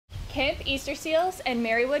Camp Easter Seals and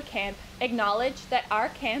Merrywood Camp acknowledge that our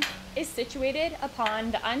camp is situated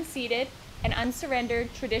upon the unceded and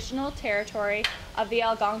unsurrendered traditional territory of the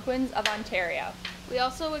Algonquins of Ontario. We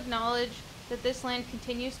also acknowledge that this land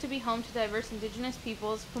continues to be home to diverse Indigenous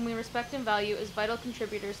peoples whom we respect and value as vital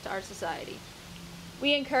contributors to our society.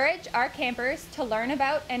 We encourage our campers to learn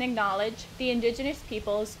about and acknowledge the Indigenous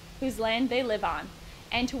peoples whose land they live on,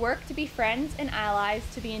 and to work to be friends and allies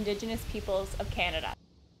to the Indigenous peoples of Canada.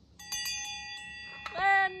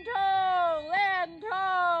 Land ho! Land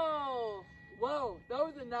ho! Wow, that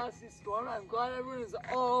was a nasty storm. I'm glad everyone is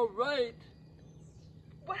all right.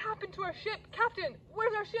 What happened to our ship? Captain,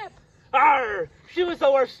 where's our ship? Arr! She was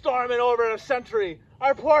the worst storm in over a century.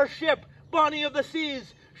 Our poor ship, Bonnie of the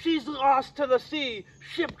Seas, she's lost to the sea,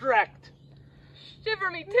 shipwrecked.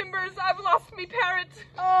 Shiver me timbers, I've lost me parrot.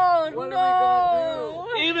 Oh What no! are we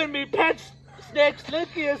gonna do? Even me pet snake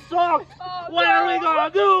Slinky is soaked. Oh, What no. are we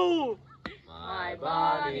gonna do? My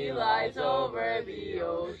Bonnie lies over the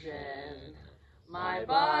ocean. My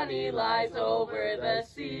Bonnie lies over the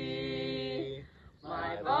sea.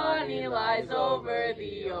 My Bonnie lies over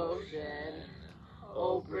the ocean.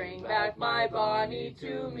 Oh, bring back my Bonnie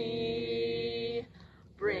to me.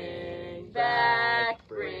 Bring back,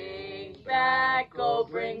 oh,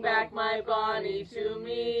 bring back my Bonnie to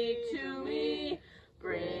me,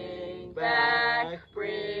 Bring back,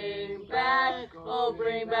 oh,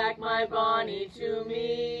 bring back my Bonnie to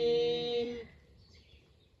me.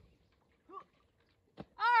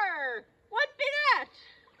 Arr! What be that?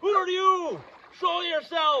 Who are you? Show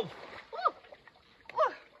yourself.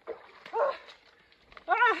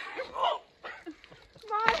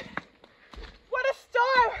 What a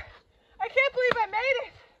storm! I can't believe I made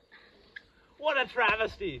it! What a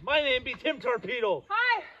travesty. My name be Tim Torpedo.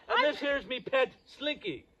 Hi! And this here's me pet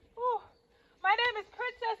Slinky. Oh, my name is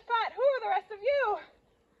Princess Pat. Who are the rest of you?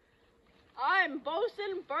 I'm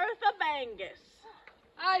Bosun Bertha Bangus.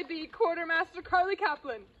 I be Quartermaster Carly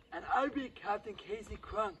Kaplan. And I be Captain Casey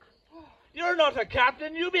Crunk. You're not a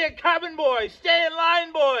captain, you be a cabin boy. Stay in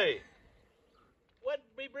line, boy. What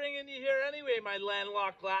be bringing you here anyway, my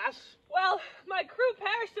landlocked lass? Well, my crew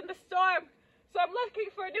perished in the storm, so I'm looking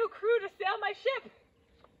for a new crew to sail my ship.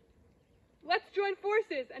 Let's join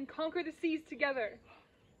forces and conquer the seas together.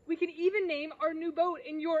 We can even name our new boat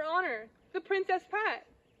in your honor, the Princess Pat.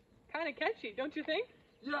 Kinda catchy, don't you think?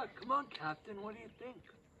 Yeah, come on, Captain. What do you think?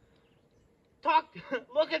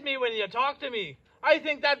 Look at me when you talk to me. I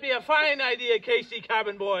think that'd be a fine idea, Casey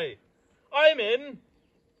Cabin Boy. I'm in.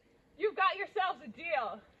 You've got yourselves a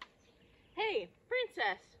deal. Hey,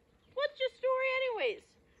 Princess, what's your story anyways?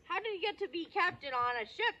 How did you get to be captain on a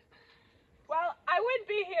ship? Well, I would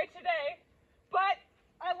be here today, but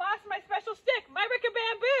I lost my special stick, my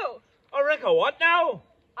Rick-a-bamboo. Oh, Rick, a what now?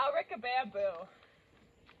 A Rick-a-bamboo.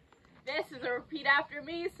 This is a repeat after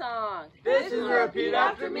me song. This is a repeat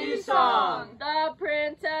after me song. The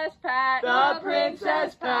Princess Pat. The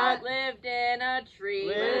Princess Pat lived in a tree.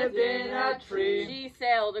 lived in a tree. She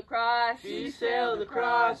sailed across. She sailed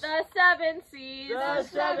across The seven seas. the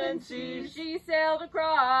seven seas. She sailed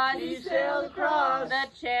across. She sailed across the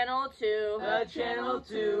channel too. the channel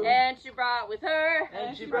too. And she brought with her.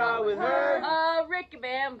 And she brought with her A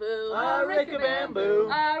rick-a-bamboo. a rick-a-bamboo.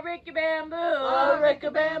 A rick-a-bamboo. A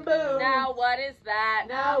rick-a-bamboo. Now what is that?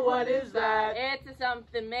 Now what is that? It's a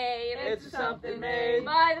something made. It's something made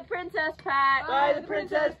By the Princess Pat. by the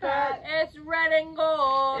Princess Pat. It's red and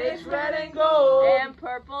gold. It's red and gold And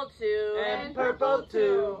purple too. and purple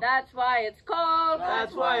too. That's why it's called.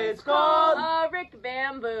 That's why it's called A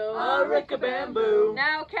rick-a-bamboo. a rick-a-bamboo.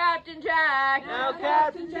 Now Captain Jack. Now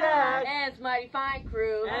Captain Jack And his mighty fine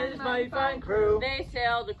crew. and his mighty fine crew. They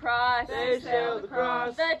sailed across. They sailed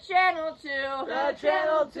across The channel too. the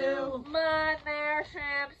channel too. But their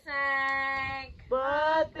ship sank.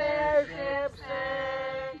 But their ship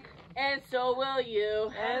sank. And so will you.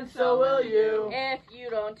 And so will you. If you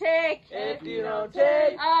don't take. If you don't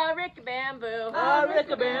take A rick-a-bamboo. a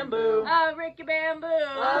rick-a-bamboo. A rick-a-bamboo.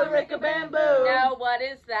 A rick-a-bamboo. Now what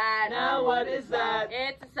is that? Now what is that?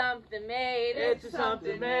 It's a something made. It's a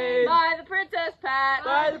something made By the Princess Pat.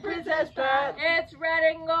 by the Princess Pat. It's red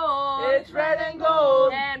and gold. It's red and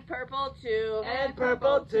gold And purple too. and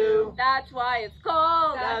purple too. That's why it's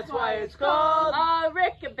called. That's why it's called A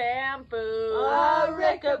rick-a-bamboo. a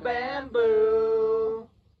rick-a-bamboo.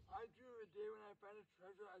 I drew a day when I found a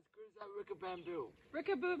treasure as good as that rick-a-bamboo.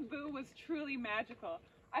 Rick-a-bamboo was truly magical.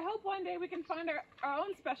 I hope one day we can find our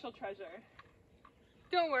own special treasure.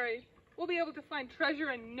 Don't worry, we'll be able to find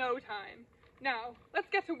treasure in no time. Now, let's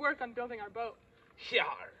get to work on building our boat. Yar.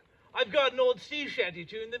 I've got an old sea shanty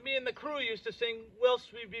tune that me and the crew used to sing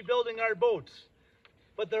whilst we'd be building our boats.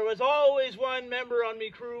 But there was always one member on me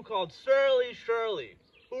crew called Surly Shirley,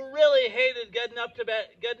 who really hated getting out of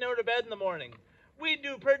bed in the morning. We'd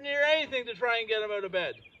do pretty near anything to try and get him out of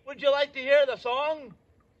bed. Would you like to hear the song?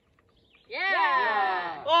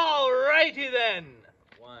 Yeah. All righty then.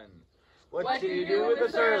 One. What do you do with a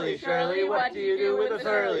surly Shirley? What do you do with a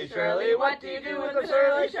surly Shirley? What do you do with a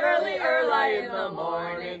surly Shirley? Early in the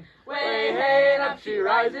morning. Way hey and up she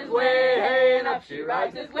rises, way hey and up she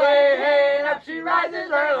rises, way hey and up she rises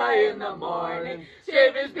early in the morning.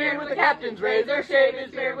 Shave his beard with the captain's razor, shave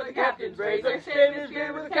his beard with the captain's razor, shave his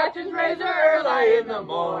beard with the captain's razor early in the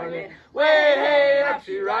morning. Way hey and up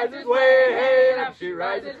she rises, way hey and up she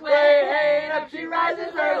rises, way hey and up she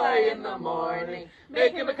rises early in the morning.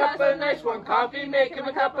 Make him a cup of nice warm coffee, make him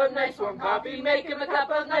a cup of nice warm coffee, make him a cup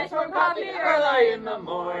of nice warm coffee early in the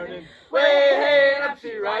morning. Way hey and up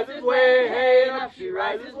she rises, way hey and up she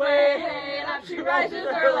rises, way hey and up she rises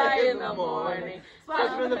early in the morning.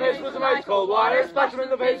 Splash him in the face with some ice cold water, splash him in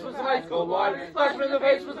the face with some ice cold water, splash him in the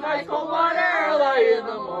face with some ice cold water early in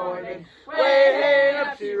the morning. Way hey and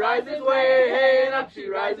up she rises, way hey and up she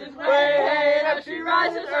rises, way hey and up she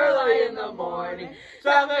rises early in the morning.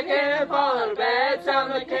 Sound the cannon fall out of bed,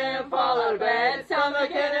 sound the cannon fall out of bed, sound the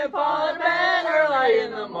cannon fall out of bed early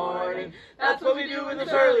in the morning. That's what we do with the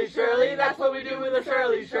Surly Shirley, that's what we do with the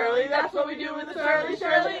Surly Shirley, that's what we do with the Surly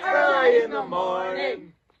Shirley early in the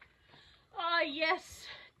morning. Ah, yes,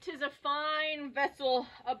 'tis a fine vessel,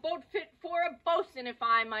 a boat fit for a boatswain, if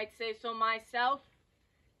I might say so myself.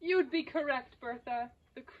 You'd be correct, Bertha.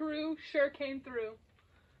 The crew sure came through.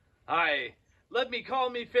 Aye, let me call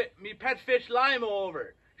me pet fish Lima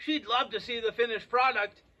over. She'd love to see the finished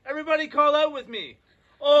product. Everybody call out with me.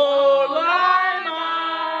 Oh, Lima!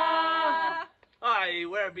 Aye,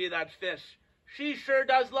 where be that fish? She sure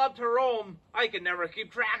does love to roam. I can never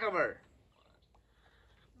keep track of her.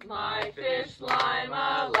 My fish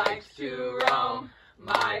Lima likes to roam.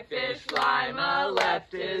 My fish Lima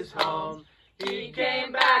left his home. He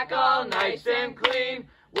came back all nice and clean.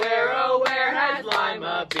 Where, oh, where has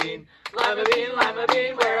Lima been? Lima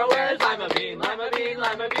bean, where, oh, where's Lima bean? Lima bean,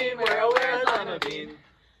 where, oh, where's Lima bean?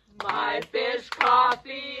 My fish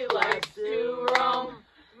Coffee likes to roam.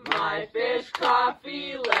 My fish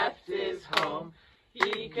Coffee left his home.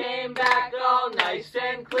 He came back all nice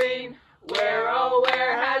and clean. Where, oh,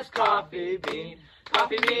 where has Coffee been?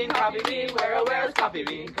 Coffee bean, where, oh, where's Coffee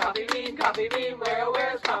bean? Coffee bean, where, oh,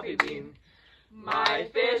 where's Coffee bean? My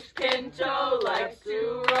fish Pinto likes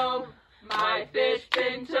to roam. My fish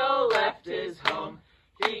Pinto left his home.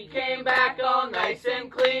 He came back all nice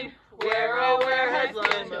and clean. Where, oh, where has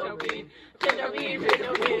Pinto been? Pinto bean,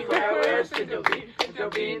 where, oh, where's Pinto bean? Pinto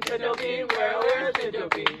bean, where, oh, where's Pinto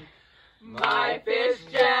bean? My fish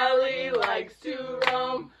Jelly likes to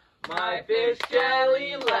roam. My fish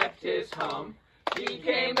Jelly left his home. He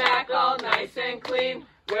came back all nice and clean.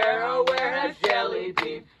 Where, oh, where has Jelly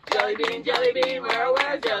been? Jelly bean, where, oh,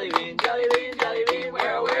 where's Jelly bean? Jelly bean,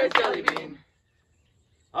 where, oh, where's Jelly bean?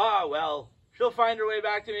 Ah, well, she'll find her way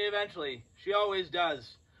back to me eventually. She always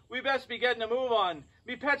does. We best be getting a move on.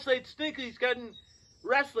 Me pet slate Stinky's getting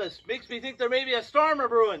restless. Makes me think there may be a storm a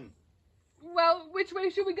brewing. Well, which way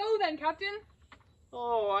should we go then, Captain?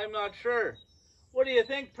 Oh, I'm not sure. What do you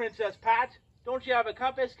think, Princess Pat? Don't you have a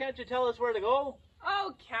compass? Can't you tell us where to go?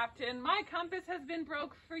 Oh, Captain, my compass has been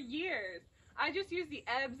broke for years. I just use the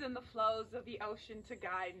ebbs and the flows of the ocean to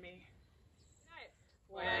guide me.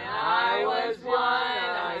 When I was one,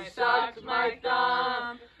 I sucked my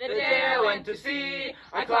thumb. The day I went to sea,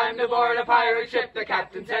 I climbed aboard a pirate ship. The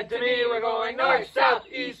captain said to me, we're going north, south,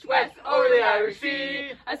 east, west, over the Irish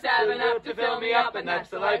Sea. A 7-Up to fill me up, and that's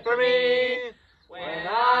the life for me. When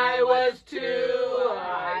I was 2,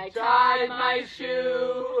 I tied my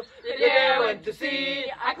shoe. The day I went to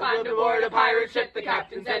sea, I climbed aboard a pirate ship. The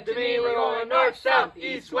captain said to me, we're going north, south,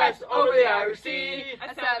 east, west, over the Irish Sea. A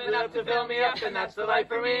 7-Up to fill me up, and that's the life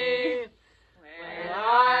for me. When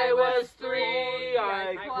I was 3,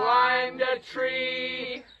 I climbed a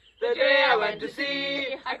tree. The day I went to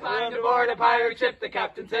sea, I climbed aboard a pirate ship. The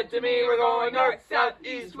captain said to me, we're going north, south,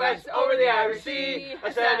 east, west, over the Irish Sea.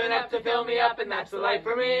 A 7-Up to fill me up, and that's the life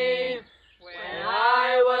for me. When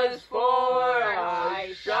I was 4,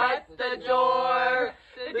 I shut the door.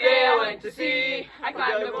 The day I went to sea, I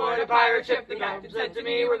climbed aboard a pirate ship. The captain said to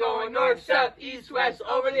me, we're going north, south, east, west,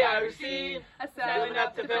 over the Irish Sea. A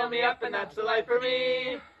 7-Up to fill me up, and that's the life for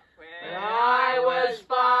me. When I was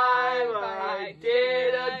 5, I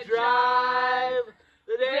did a drive.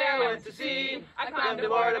 The day I went to sea, I climbed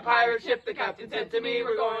aboard a pirate ship. The captain said to me,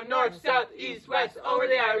 we're going north, south, east, west, over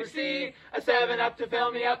the Irish Sea. A 7-Up to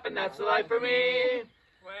fill me up, and that's the life for me.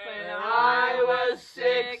 When I was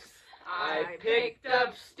 6, I picked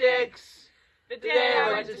up sticks. The day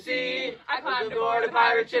I went to sea, I climbed aboard a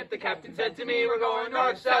pirate ship. The captain said to me, we're going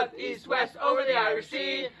north, south, east, west, over the Irish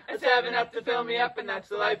Sea. A 7-Up to fill me up, and that's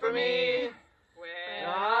the life for me. When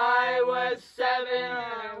I was 7,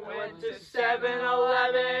 I went to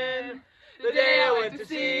 7-Eleven. The day I went to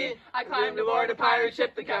sea, I climbed aboard a pirate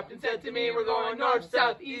ship. The captain said to me, we're going north,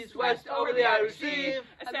 south, east, west, over the Irish Sea.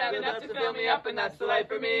 A 7-Up to fill me up, and that's the life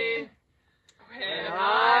for me. When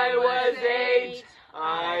I was 8,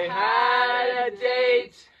 I had a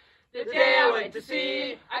date. The day I went to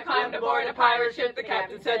sea, I climbed aboard a pirate ship. The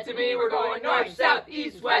captain said to me, we're going north, south,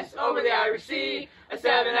 east, west, over the Irish Sea. A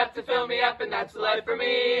 7-Up to fill me up, and that's the life for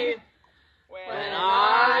me. When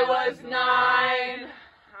I was 9, I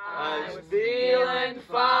was feeling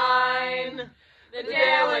fine. The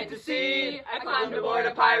day I went to sea, I climbed aboard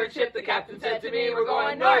a pirate ship. The captain said to me, we're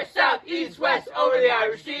going north, south, east, west, over the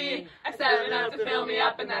Irish Sea. A 7-Up to fill me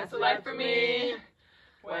up, and that's the life for me.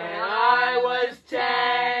 When I was 10,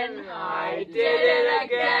 I did it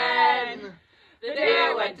again. The day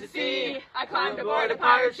I went to sea, I climbed aboard a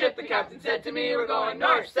pirate ship. The captain said to me, we're going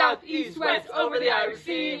north, south, east, west, over the Irish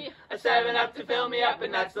Sea. A 7-Up to fill me up,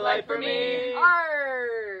 and that's the life for me.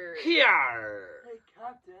 Arr! Hyar! Hey,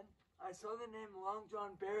 Captain, I saw the name Long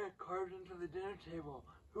John Barrett carved into the dinner table.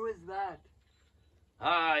 Who is that?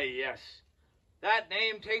 Ah, yes. That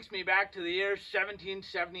name takes me back to the year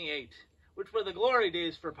 1778, which were the glory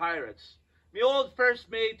days for pirates. Me old first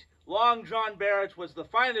mate, Long John Barrett, was the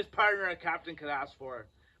finest partner a captain could ask for,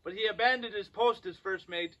 but he abandoned his post as first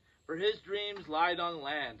mate, for his dreams lied on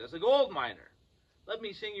land as a gold miner. Let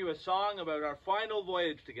me sing you a song about our final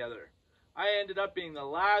voyage together. I ended up being the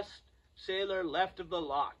last sailor left of the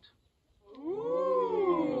lot.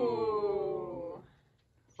 Ooh.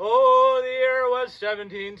 Oh, the year was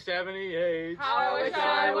 1778. How I wish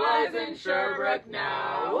I was in Sherbrooke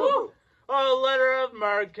now. Woo! A letter of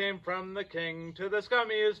marque came from the king to the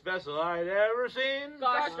scummiest vessel I'd ever seen.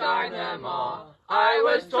 Gosh darn them all. I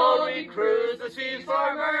was told we cruise the seas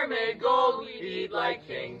for mermaid gold. We'd eat like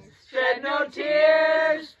kings, shed no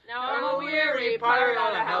tears. Now I'm a weary pirate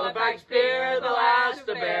on a Halifax pier, the last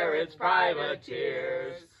of Barrett's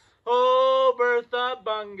privateers. Oh, Bertha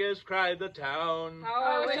Bungus, cried the town. How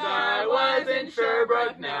I wish I was in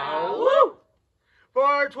Sherbrooke now. Woo!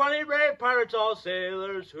 For 20 brave pirates, all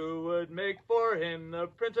sailors, who would make for him the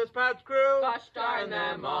Princess Pat's crew. Gosh darn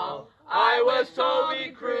them all. I was told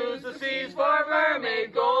we cruise the seas for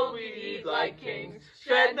mermaid gold. We'd eat like kings,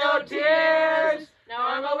 shed no tears. Now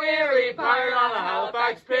I'm a weary pirate on a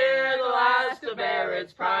Halifax pier, the last of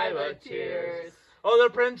Barrett's privateers. Oh, the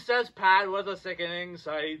Princess Pat was a sickening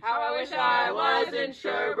sight. How I wish I was in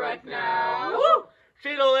Sherbrooke now. Woo!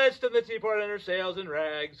 She'd a list in the teapot and her sails and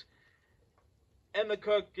rags, and the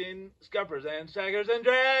cook in scuppers and staggers and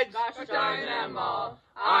drags. Gosh darn them all.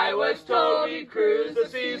 I was told we'd cruise the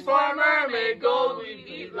seas for mermaid gold. We'd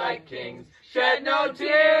eat like kings, shed no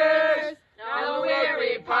tears. Now I'm a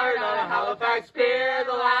weary pirate on a Halifax pier,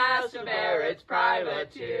 the last of Barrett's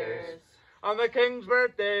privateers. On the king's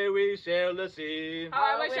birthday we sailed the sea.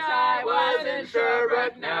 How I wish I was in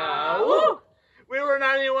Sherbrooke now. Woo! We were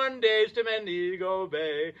 91 days to Mendigo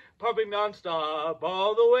Bay, pumping non-stop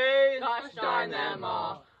all the way. Gosh darn them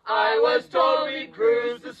all. I was told we'd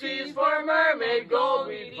cruise the seas for mermaid gold.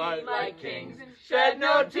 We'd eat like kings, shed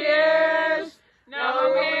no tears. Now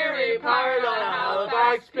a weary pirate on a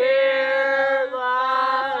Halifax pier,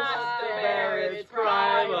 last of Barrett's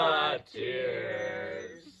privateers.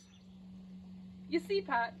 You see,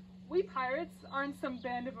 Pat, we pirates aren't some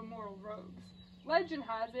band of immoral rogues. Legend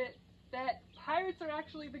has it that pirates are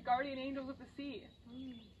actually the guardian angels of the sea.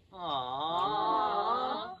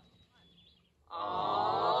 Aww.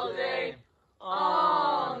 All day,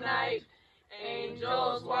 all night,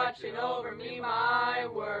 angels watching over me, my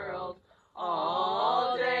world.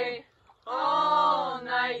 All day, all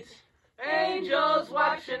night, angels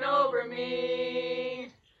watching over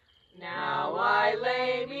me. Now I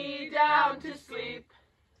lay me down to sleep,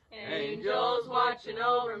 angels watching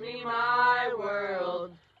over me, my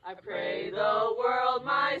world. I pray the world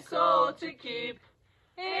my soul to keep,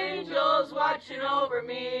 angels watching over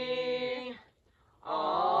me.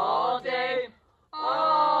 All day,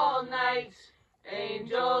 all night,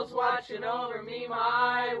 angels watching over me,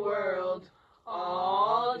 my world.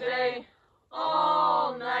 All day,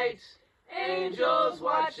 all night, angels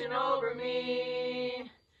watching over me.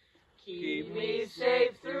 Keep me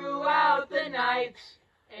safe throughout the night,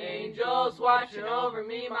 angels watching over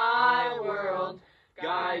me, my world.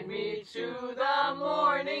 Guide me to the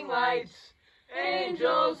morning lights,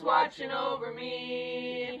 angels watching over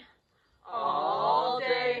me. All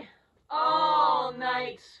day, all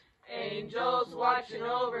night, Angels watching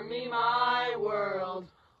over me, my world.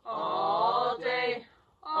 All day,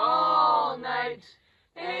 all night,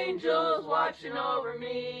 angels watching over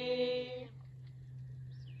me.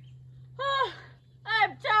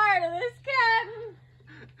 I'm tired of this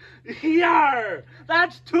cabin. Yar!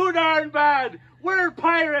 That's too darn bad. We're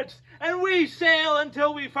pirates, and we sail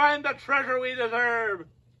until we find the treasure we deserve.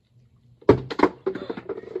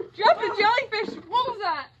 Drop the jellyfish! What was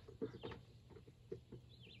that?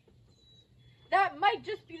 That might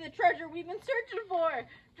just be the treasure we've been searching for.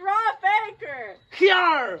 Drop anchor.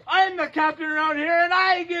 Yar! I'm the captain around here, and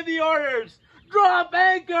I give the orders. Drop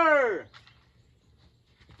anchor!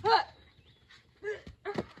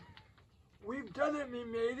 We've done it, me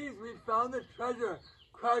mateys. We've found the treasure.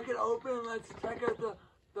 Crack it open and let's check out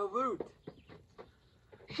the loot.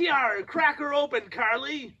 Yar! Crack her open,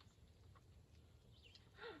 Carly.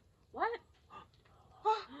 What?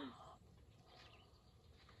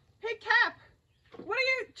 Hey, Cap! What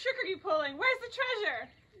trick are you pulling? Where's the treasure?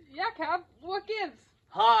 Yeah, Cap. What gives?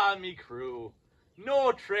 Ah, me crew.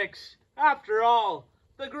 No tricks. After all,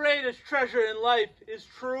 the greatest treasure in life is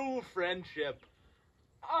true friendship.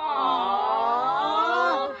 Aww.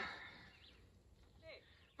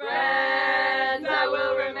 Friends, I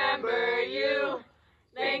will remember you,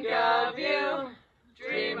 think of you,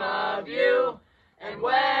 dream of you, and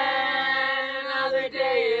when another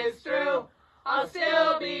day is through, I'll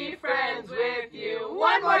still be friends with you.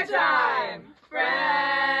 One more time.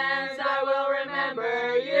 Friends, I will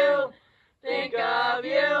remember you, think of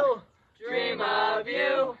you, dream of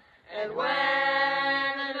you, and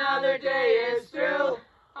when another day is through,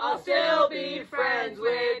 I'll still be friends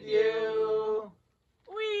with you.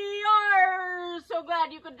 We are so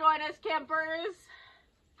glad you could join us, campers.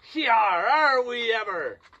 Yar! Are we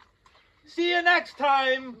ever? See you next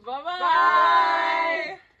time. Bye-bye.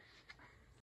 Bye.